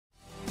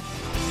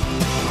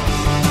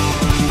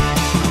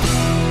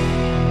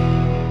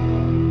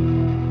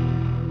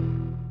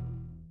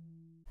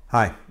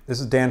Hi, this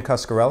is Dan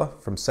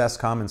Cuscarella from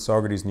Sescom in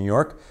Saugerties, New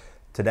York.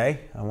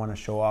 Today I want to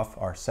show off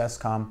our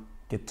Sescom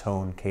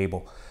GUITONE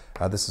cable.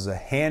 This is a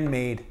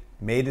handmade,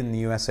 made in the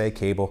USA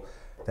cable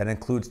that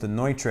includes the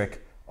Neutrik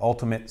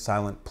Ultimate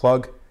Silent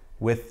Plug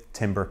with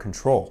Timbre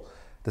control.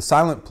 The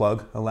silent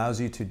plug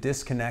allows you to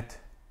disconnect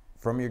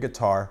from your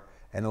guitar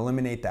and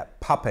eliminate that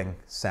popping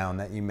sound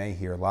that you may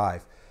hear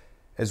live.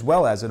 As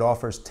well as it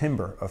offers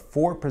Timbre, a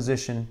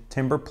 4-position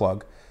Timbre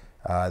plug.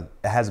 It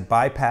has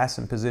bypass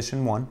in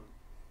position 1,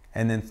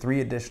 and then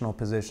 3 additional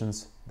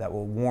positions that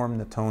will warm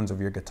the tones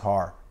of your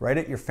guitar right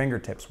at your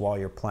fingertips while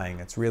you're playing.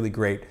 It's really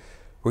great.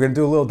 We're going to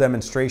do a little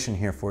demonstration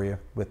here for you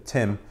with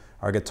Tim,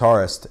 our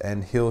guitarist,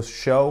 and he'll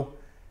show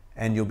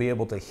and you'll be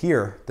able to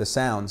hear the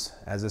sounds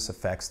as this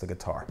affects the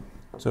guitar.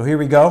 So here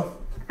we go.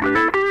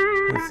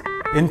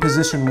 In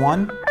position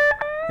 1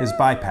 is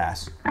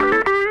bypass.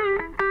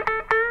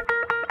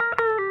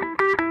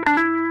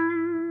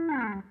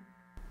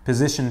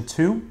 Position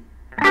 2.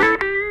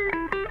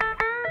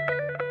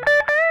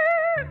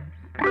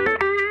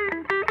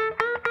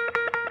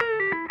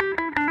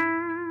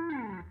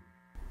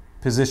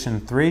 Position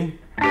 3.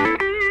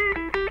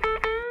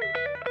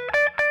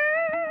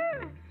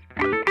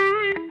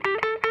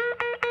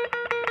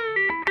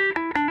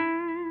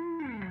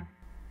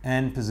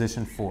 And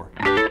position 4.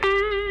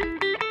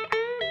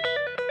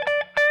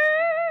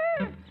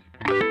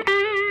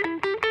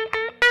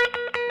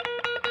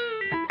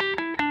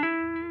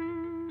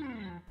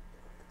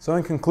 So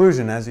in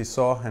conclusion, as you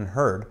saw and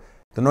heard,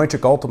 the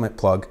Neutrik Ultimate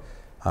Plug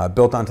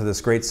built onto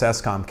this great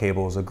Sescom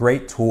cable is a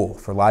great tool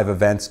for live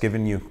events,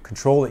 giving you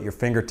control at your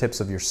fingertips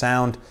of your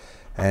sound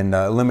and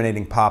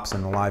eliminating pops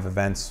in the live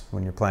events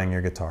when you're playing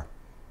your guitar.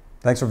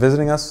 Thanks for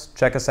visiting us.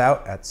 Check us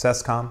out at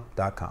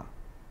sescom.com.